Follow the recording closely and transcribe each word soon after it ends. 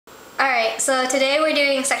Alright, so today we're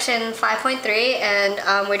doing section 5.3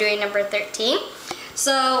 and we're doing number 13.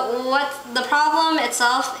 So what the problem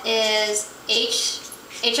itself is h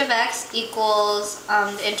of x equals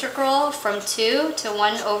the integral from 2 to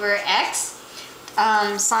 1 over x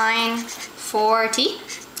sine 4t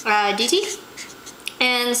dt.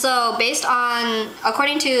 And so based on,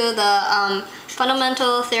 according to the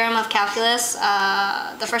fundamental theorem of calculus,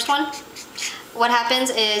 the first one, what happens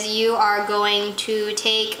is you are going to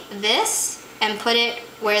take this and put it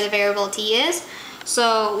where the variable t is.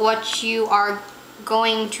 So what you are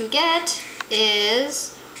going to get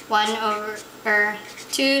is 2 to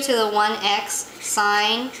the 1x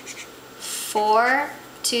sine 4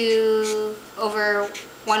 over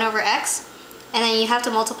 1 over x. And then you have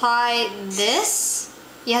to multiply this.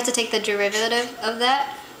 You have to take the derivative of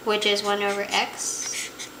that, which is 1 over x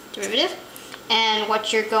derivative. And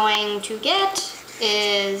what you're going to get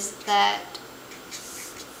is that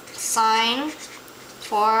sine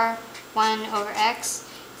 4 1 over x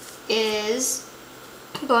is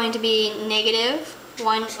going to be negative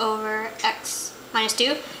 1 over x minus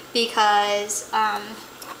 2, because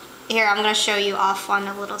here I'm going to show you off on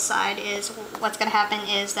the little side is what's going to happen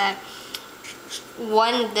is that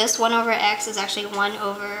this 1 over x is actually 1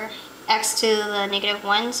 over x to the negative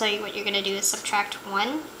 1, so what you're going to do is subtract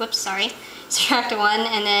 1, subtract 1,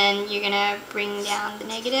 and then you're going to bring down the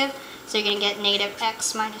negative, so you're going to get negative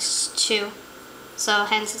x minus 2, so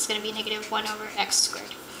hence it's going to be negative 1 over x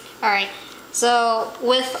squared. Alright, so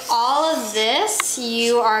with all of this,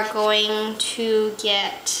 you are going to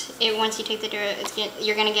get, once you take the derivative,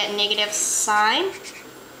 you're going to get negative sine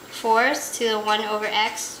 4 to the 1 over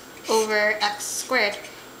x squared,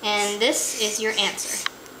 and this is your answer.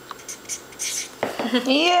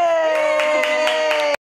 Yay!